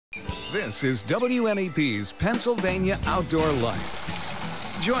This is WNEP's Pennsylvania Outdoor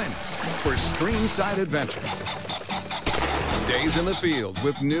Life. Join us for streamside adventures. Days in the field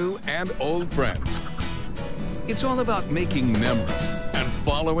with new and old friends. It's all about making memories and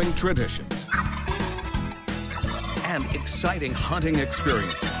following traditions. And exciting hunting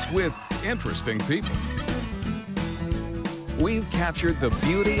experiences with interesting people. We've captured the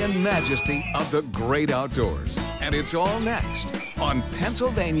beauty and majesty of the great outdoors, and it's all next on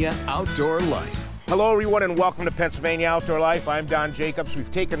Pennsylvania Outdoor Life. Hello everyone and welcome to Pennsylvania Outdoor Life. I'm Don Jacobs.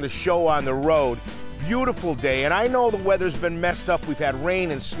 We've taken the show on the road. Beautiful day, and I know the weather's been messed up. We've had rain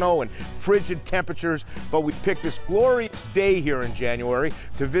and snow and frigid temperatures, but we picked this glorious day here in January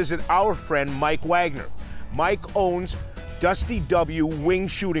to visit our friend Mike Wagner. Mike owns Dusty W Wing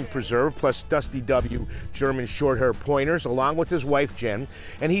Shooting Preserve plus Dusty W German short-hair pointers along with his wife Jen,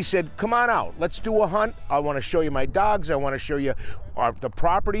 and he said, come on out, let's do a hunt. I want to show you my dogs, I want to show you the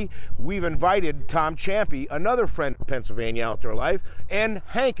property. We've invited Tom Champy, another friend of Pennsylvania Outdoor Life, and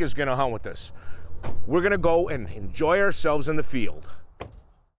Hank is going to hunt with us. We're going to go and enjoy ourselves in the field.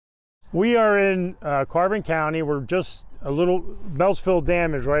 We are in Carbon County. We're just a little, Beltsville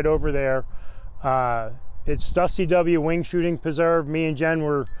Dam is right over there. It's Dusty W Wing Shooting Preserve. Me and Jen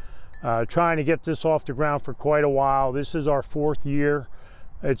were trying to get this off the ground for quite a while. This is our 4th year.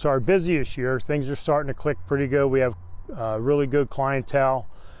 It's our busiest year. Things are starting to click pretty good. We have really good clientele.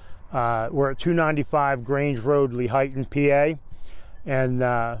 We're at 295 Grange Road, Lehighton, PA.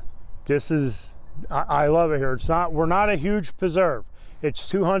 And this is, I love it here. We're not a huge preserve. It's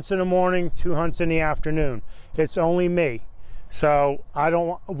 2 hunts in the morning, 2 hunts in the afternoon. It's only me. So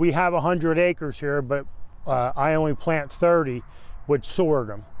we have 100 acres here, but I only plant 30 with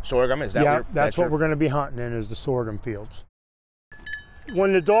sorghum. Sorghum, is that? Yeah, that's what we're going to be hunting in, is the sorghum fields.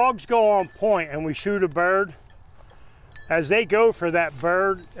 When the dogs go on point and we shoot a bird, as they go for that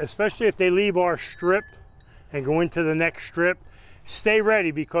bird, especially if they leave our strip and go into the next strip, stay ready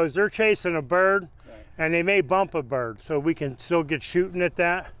because they're chasing a bird and they may bump a bird, so we can still get shooting at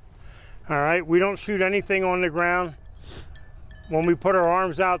that. All right, we don't shoot anything on the ground. When we put our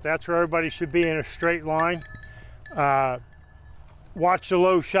arms out, that's where everybody should be in a straight line. Watch the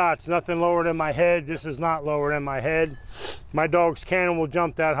low shots, nothing lower than my head. This is not lower than my head. My dog's cannon will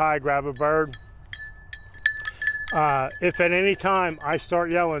jump that high, grab a bird. If at any time I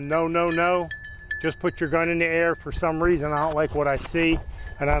start yelling, no, no, no, just put your gun in the air. For some reason, I don't like what I see,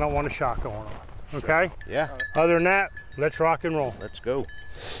 and I don't want a shot going on, okay? Sure. Yeah. Other than that, let's rock and roll. Let's go.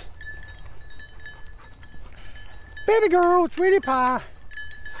 Baby girl, sweetie pie.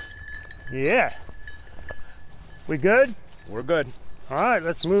 Yeah. We good? We're good. All right,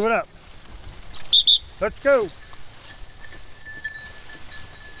 let's move it up. Let's go.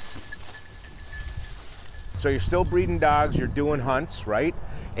 So you're still breeding dogs, you're doing hunts, right?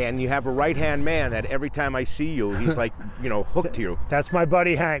 And you have a right-hand man that every time I see you, he's like, you know, hooked to you. That's my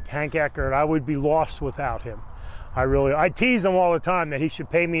buddy Hank Eckert. I would be lost without him. I tease him all the time that he should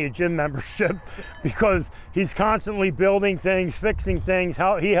pay me a gym membership because he's constantly building things, fixing things.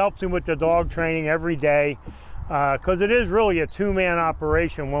 He helps me with the dog training every day because it is really a 2-man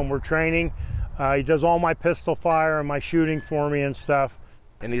operation when we're training. He does all my pistol fire and my shooting for me and stuff.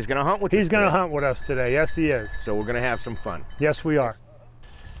 And he's going to hunt with us. He's going to hunt with us today. Yes, he is. So we're going to have some fun. Yes, we are.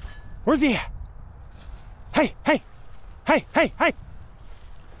 Where's he at? Hey, hey, hey, hey, hey.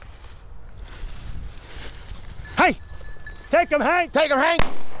 Hey, take him, Hank. Take him, Hank.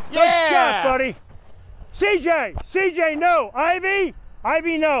 Yeah. Good shot, buddy. CJ, no.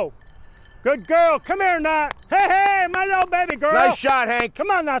 Ivy, no. Good girl. Come here, Nat. Hey, my little baby girl. Nice shot, Hank. Come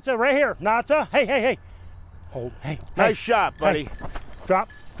on, Nata, right here. Nata, hey. Hold, hey. Nice shot, buddy. Hey. Drop.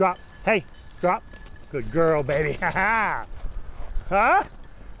 Hey, drop. Good girl, baby. Huh?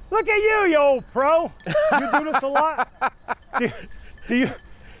 Look at you old pro. You do this a lot? Do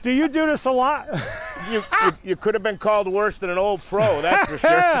you do this a lot? You could have been called worse than an old pro, that's for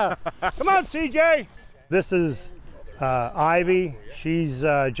sure. Come on, CJ. This is Ivy. She's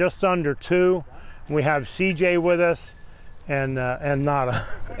just under 2. We have CJ with us and Nata.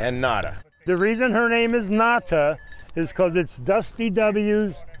 And Nata. The reason her name is Nata is because it's Dusty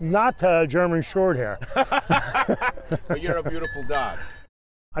W's Nata German Shorthair. But you're a beautiful dog.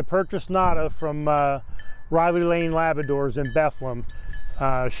 I purchased Nata from Riley Lane Labradors in Bethlehem.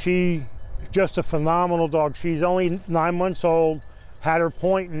 She just a phenomenal dog. She's only 9 months old, had her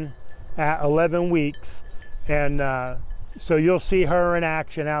pointing at 11 weeks. And so you'll see her in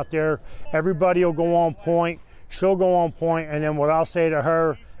action out there. Everybody will go on point. She'll go on point, and then what I'll say to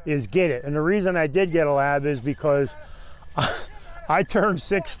her is get it. And the reason I did get a lab is because I turned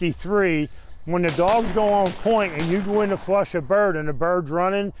 63 when the dogs go on point and you go in to flush a bird and the bird's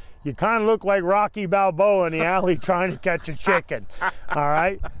running, you kind of look like Rocky Balboa in the alley trying to catch a chicken, all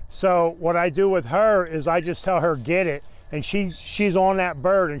right? So what I do with her is I just tell her, get it, and she's on that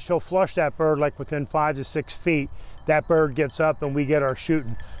bird and she'll flush that bird like within 5 to 6 feet. That bird gets up and we get our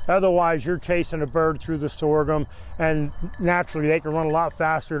shooting. Otherwise, you're chasing a bird through the sorghum, and naturally they can run a lot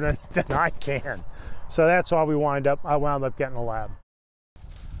faster than I can. So that's all I wound up getting a lab.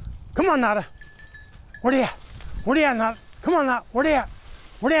 Come on, Nada. Where they at? Where they at, Nada? Come on, Nada. Where they at?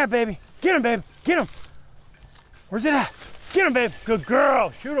 Where they at, baby? Get him, baby. Get him. Where's it at? Get him, baby. Good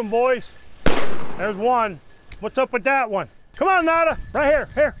girl. Shoot him, boys. There's one. What's up with that one? Come on, Nada. Right here.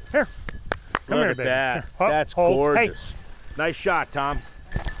 Here. Here. Come Look here, at baby. that. Here. That's Hold. gorgeous. Hey. Nice shot, Tom.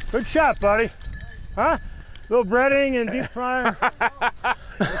 Good shot, buddy. Huh? Little breading and deep fryer.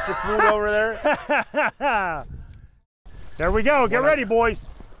 Mr. Food over there. There we go. Get ready, boys.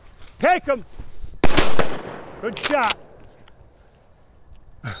 Take them. Good shot.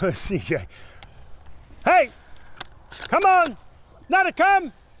 CJ. Hey, come on. Nata,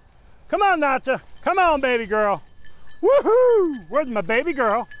 come. Come on, Nata. Come on, baby girl. Woohoo! Where's my baby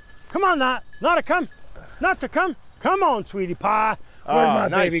girl? Come on, Nata. Nata, come. Nata, come. Come on, sweetie pie. Where's my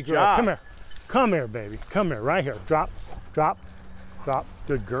nice baby girl? job. Come here. Come here, baby. Come here, right here. Drop, drop, drop.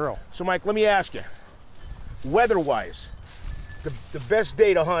 Good girl. So, Mike, let me ask you, weather-wise, the best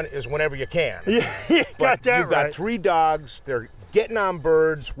day to hunt is whenever you can. Yeah, you got that You've right. got 3 dogs. They're getting on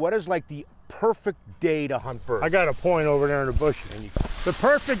birds. What is like the perfect day to hunt birds? I got a point over there in the bushes. The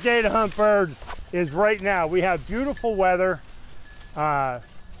perfect day to hunt birds is right now. We have beautiful weather.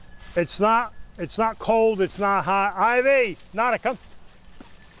 It's not cold. It's not hot. Ivy, Nada, come.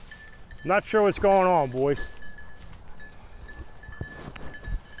 Not sure what's going on, boys.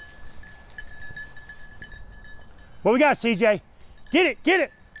 What we got, CJ? Get it, get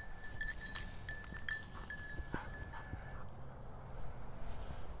it.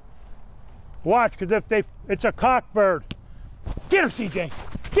 Watch, because it's a cock bird. Get him, CJ.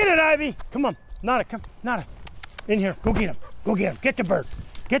 Get it, Ivy. Come on, Nada, come, Nada. In here, go get him. Go get him. Get the bird.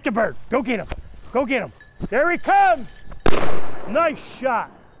 Get the bird. Go get him. Go get him. There he comes. Nice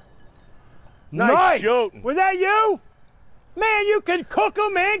shot. Nice shooting. Was that you? Man, you can cook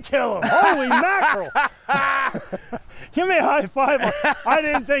them and kill them. Holy mackerel. Give me a high five. I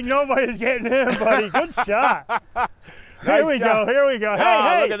didn't think nobody was getting him, buddy. Good shot. Here we go. Here we go. Hey,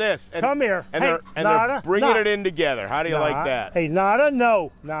 hey. Look at this. And, come here. And, hey, they're bringing it in together. How do you like that? Hey, Nada,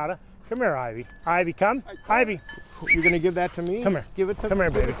 no. Nada. Come here, Ivy. Ivy, come. Ivy. You're going to give that to me? Come here. Give it to Come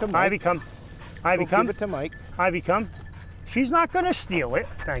here, baby. Ivy, come. Ivy, come. Give it to Mike. Ivy, come. She's not going to steal it.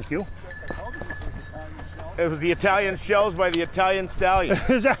 Thank you. It was the Italian shells by the Italian stallion.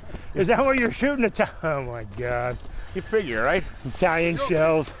 Is that what you're shooting at? Oh my God. You figure, right? Italian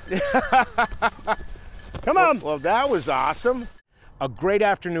shells. Come on. Well, that was awesome. A great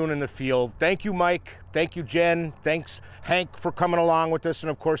afternoon in the field. Thank you, Mike. Thank you, Jen. Thanks, Hank, for coming along with us,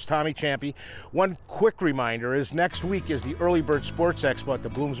 and of course, Tommy Champy. One quick reminder is next week is the Early Bird Sports Expo at the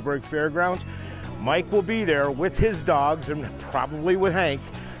Bloomsburg Fairgrounds. Mike will be there with his dogs and probably with Hank,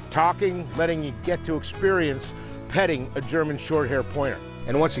 talking, letting you get to experience petting a German short-hair pointer.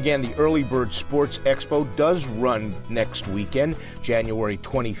 And once again, the Early Bird Sports Expo does run next weekend, January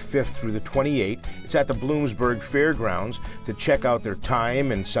 25th through the 28th. It's at the Bloomsburg Fairgrounds. To check out their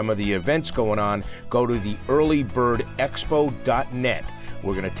time and some of the events going on, go to the earlybirdexpo.net.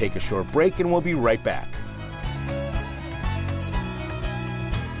 We're going to take a short break and we'll be right back.